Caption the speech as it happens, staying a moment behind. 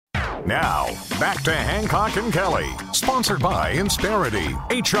Now, back to Hancock and Kelley, sponsored by Insperity,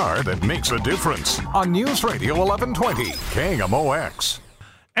 HR that makes a difference, on News Radio 1120, KMOX.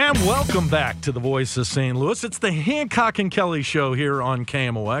 And welcome back to the Voice of St. Louis. It's the Hancock and Kelley Show here on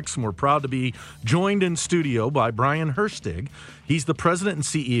KMOX, and we're proud to be joined in studio by Brian Herstig. He's the president and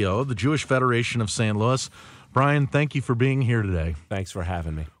CEO of the Jewish Federation of St. Louis. Brian, thank you for being here today. Thanks for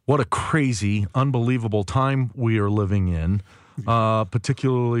having me. What a crazy, unbelievable time we are living in,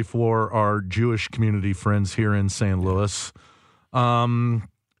 particularly for our Jewish community friends here in St. Louis.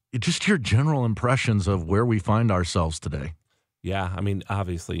 Just your general impressions of where we find ourselves today. Yeah, I mean,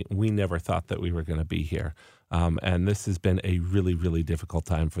 obviously, we never thought that we were going to be here. And this has been a really, really difficult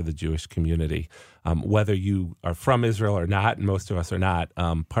time for the Jewish community. Whether you are from Israel or not, and most of us are not,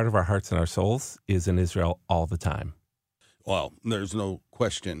 part of our hearts and our souls is in Israel all the time. Well, there's no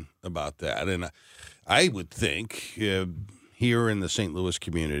question about that. And I would think here in the St. Louis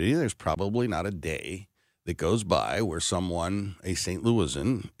community, there's probably not a day that goes by where someone, a St.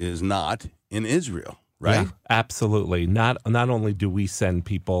 Louisan, is not in Israel. Right? Yeah, absolutely. Not only do we send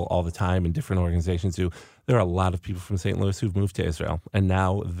people all the time and different organizations do, there are a lot of people from St. Louis who've moved to Israel, and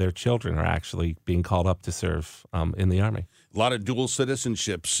now their children are actually being called up to serve in the Army. A lot of dual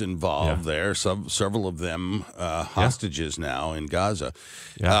citizenships involved there, several of them hostages now in Gaza.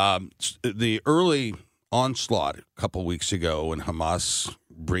 Yeah. The early onslaught a couple weeks ago when Hamas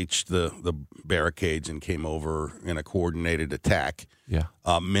breached the barricades and came over in a coordinated attack. Yeah.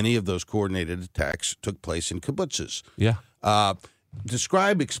 Many of those coordinated attacks took place in kibbutzes. Yeah.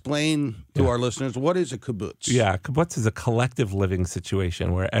 Explain to our listeners, what is a kibbutz? Yeah, kibbutz is a collective living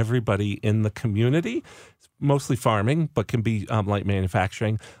situation where everybody in the community, mostly farming, but can be light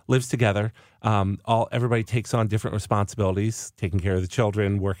manufacturing, lives together. Everybody takes on different responsibilities, taking care of the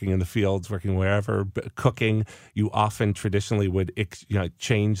children, working in the fields, working wherever, cooking. You often traditionally would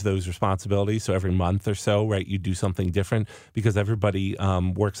change those responsibilities. So every month or so, right, you do something different because everybody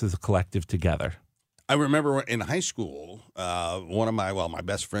works as a collective together. I remember in high school, one of my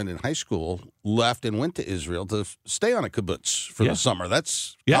best friend in high school left and went to Israel to stay on a kibbutz for the summer.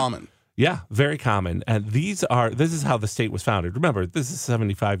 That's common. Yeah, very common. And this is how the state was founded. Remember, this is a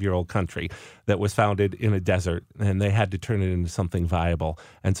 75-year-old country that was founded in a desert, and they had to turn it into something viable.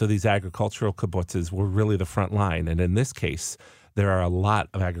 And so these agricultural kibbutzes were really the front line. And in this case, there are a lot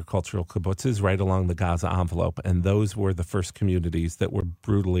of agricultural kibbutzes right along the Gaza envelope, and those were the first communities that were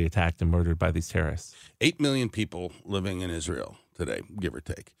brutally attacked and murdered by these terrorists. 8 million people living in Israel today, give or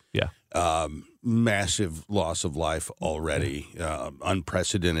take. Yeah. Massive loss of life already,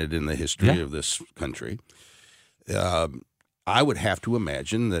 unprecedented in the history of this country. I would have to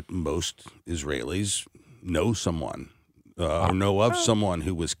imagine that most Israelis know someone or know of someone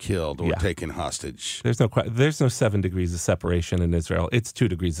who was killed or taken hostage. There's no 7 degrees of separation in Israel. It's 2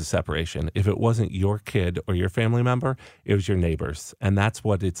 degrees of separation. If it wasn't your kid or your family member, it was your neighbors. And that's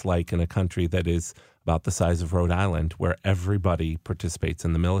what it's like in a country that is about the size of Rhode Island, where everybody participates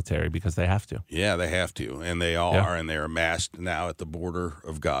in the military because they have to. Yeah, they have to, and they all are, and they're amassed now at the border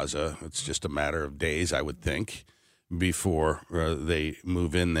of Gaza. It's just a matter of days, I would think, before they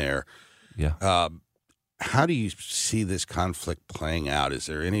move in there. Yeah. How do you see this conflict playing out? Is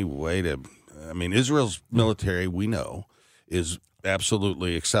there any way to – I mean, Israel's military, we know, is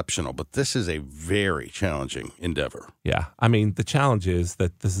absolutely exceptional, but this is a very challenging endeavor. Yeah. I mean, the challenge is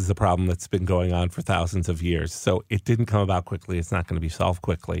that this is a problem that's been going on for thousands of years, so it didn't come about quickly. It's not going to be solved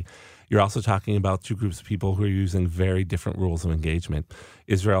quickly. You're also talking about two groups of people who are using very different rules of engagement.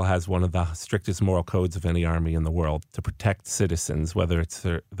 Israel has one of the strictest moral codes of any army in the world to protect citizens, whether it's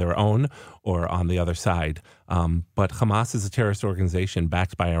their own or on the other side. But Hamas is a terrorist organization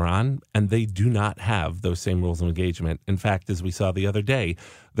backed by Iran, and they do not have those same rules of engagement. In fact, as we saw the other day,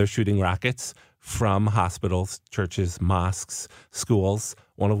 they're shooting rockets from hospitals, churches, mosques, schools,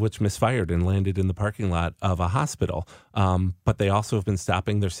 one of which misfired and landed in the parking lot of a hospital. But they also have been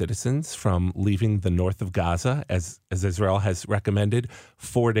stopping their citizens from leaving the north of Gaza, as Israel has recommended.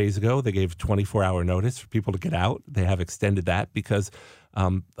 4 days ago, they gave 24-hour notice for people to get out. They have extended that because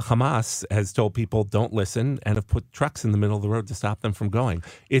Hamas has told people don't listen and have put trucks in the middle of the road to stop them from going.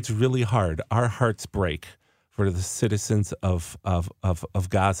 It's really hard. Our hearts break for the citizens of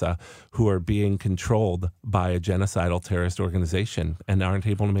Gaza who are being controlled by a genocidal terrorist organization and aren't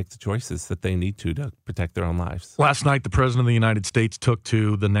able to make the choices that they need to protect their own lives. Last night, the President of the United States took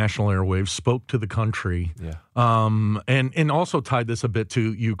to the national airwaves, spoke to the country, and also tied this a bit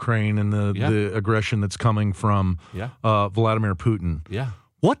to Ukraine and the aggression that's coming from Vladimir Putin. Yeah.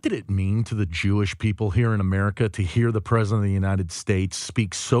 What did it mean to the Jewish people here in America to hear the President of the United States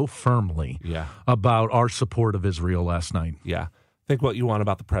speak so firmly about our support of Israel last night? Yeah. think what you want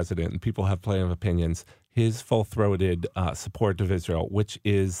about the president, and people have plenty of opinions. His full-throated support of Israel, which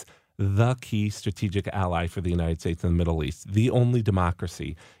is the key strategic ally for the United States in the Middle East, the only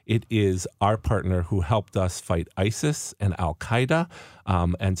democracy. It is our partner who helped us fight ISIS and Al-Qaeda.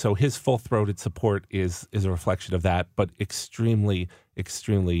 And so his full-throated support is a reflection of that, but extremely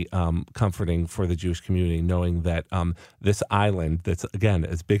comforting for the Jewish community, knowing that this island that's, again,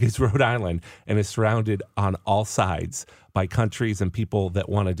 as big as Rhode Island and is surrounded on all sides by countries and people that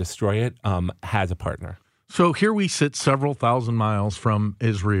want to destroy it, has a partner. So here we sit several thousand miles from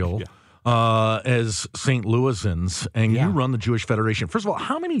Israel as St. Louisans, and you run the Jewish Federation. First of all,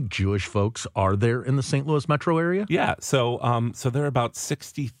 how many Jewish folks are there in the St. Louis metro area? Yeah, so there are about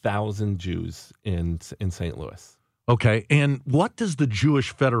 60,000 Jews in St. Louis. Okay, and what does the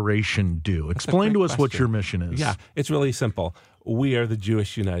Jewish Federation do? Explain to us what your mission is. Yeah, it's really simple. We are the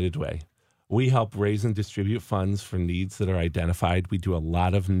Jewish United Way. We help raise and distribute funds for needs that are identified. We do a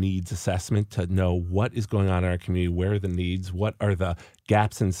lot of needs assessment to know what is going on in our community, where are the needs, what are the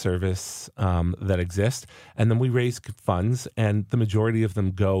gaps in service that exist. And then we raise funds, and the majority of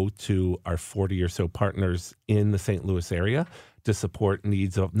them go to our 40 or so partners in the St. Louis area to support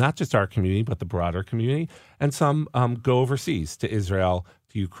needs of not just our community, but the broader community. And some go overseas to Israel,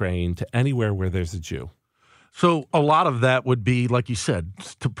 to Ukraine, to anywhere where there's a Jew. So a lot of that would be, like you said,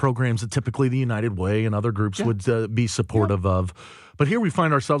 to programs that typically the United Way and other groups would be supportive of. But here we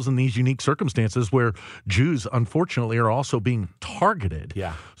find ourselves in these unique circumstances where Jews, unfortunately, are also being targeted.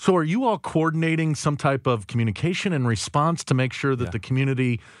 Yeah. So are you all coordinating some type of communication and response to make sure that the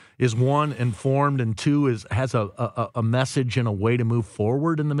community is, one, informed, and two, has a message and a way to move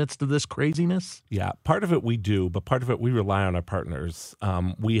forward in the midst of this craziness? Yeah, part of it we do, but part of it we rely on our partners.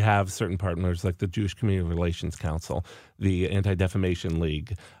 We have certain partners like the Jewish Community Relations Council, the Anti-Defamation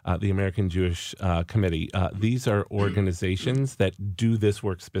League, the American Jewish Committee. These are organizations that do this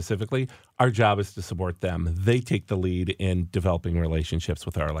work specifically. Our job is to support them. They take the lead in developing relationships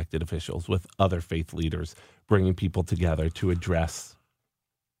with our elected officials, with other faith leaders, bringing people together to address.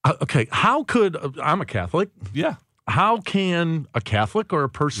 Okay, how could I'm a Catholic? Yeah. How can a Catholic or a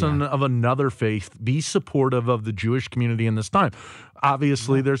person of another faith be supportive of the Jewish community in this time?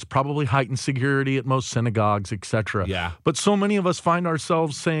 Obviously, there's probably heightened security at most synagogues, etc. Yeah. But so many of us find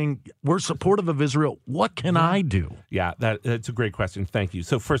ourselves saying, we're supportive of Israel. What can I do? Yeah, that's a great question. Thank you.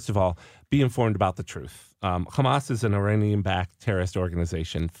 So first of all, be informed about the truth. Hamas is an Iranian-backed terrorist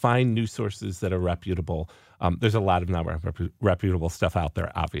organization. Find news sources that are reputable. There's a lot of not reputable stuff out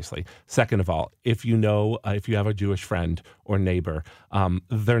there, obviously. Second of all, if you know, if you have a Jewish friend or neighbor,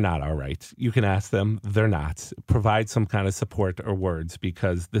 they're not all right. You can ask them. They're not. Provide some kind of support or words,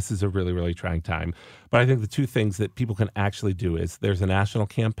 because this is a really, really trying time. But I think the two things that people can actually do is there's a national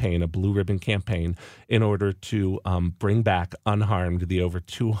campaign, a blue ribbon campaign, in order to bring back unharmed the over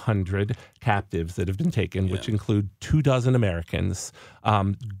 200 captives that have been taken, which include 24 Americans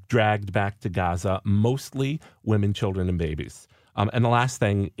dragged back to Gaza, mostly women, children, and babies. And the last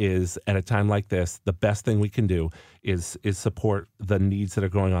thing is, at a time like this, the best thing we can do is support the needs that are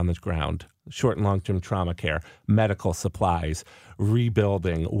going on the ground. Short and long-term trauma care, medical supplies,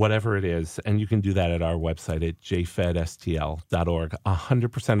 rebuilding, whatever it is. And you can do that at our website at jfedstl.org.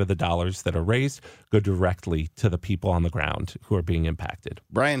 100% of the dollars that are raised go directly to the people on the ground who are being impacted.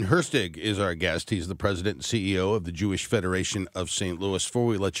 Brian Herstig is our guest. He's the president and CEO of the Jewish Federation of St. Louis. Before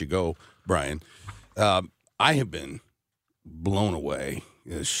we let you go, Brian, I have been blown away,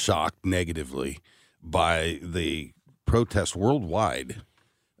 shocked negatively by the protests worldwide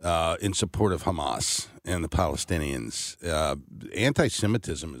in support of Hamas and the Palestinians.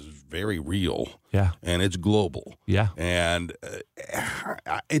 Anti-Semitism is very real, and it's global. And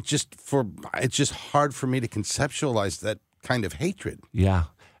it's just hard for me to conceptualize that kind of hatred.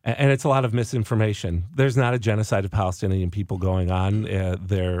 And it's a lot of misinformation. There's not a genocide of Palestinian people going on.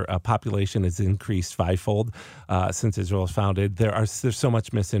 Their population has increased fivefold since Israel was founded. There's so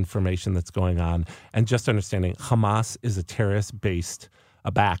much misinformation that's going on. And just understanding Hamas is a terrorist-based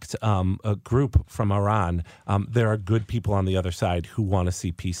backed a group from Iran. There are good people on the other side who want to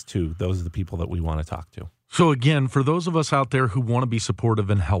see peace too. Those are the people that we want to talk to. So again, for those of us out there who want to be supportive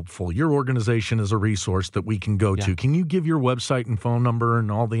and helpful, your organization is a resource that we can go to. Can you give your website and phone number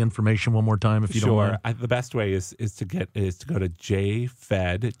and all the information one more time, if you don't mind? The best way is to go to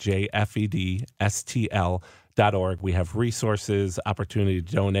jfedstl.org. We have resources, opportunity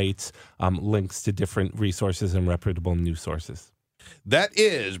to donate, links to different resources and reputable news sources. That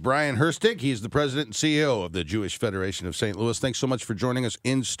is Brian Herstig. He's the president and CEO of the Jewish Federation of St. Louis. Thanks so much for joining us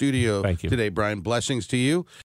in studio Thank you today, Brian. Blessings to you.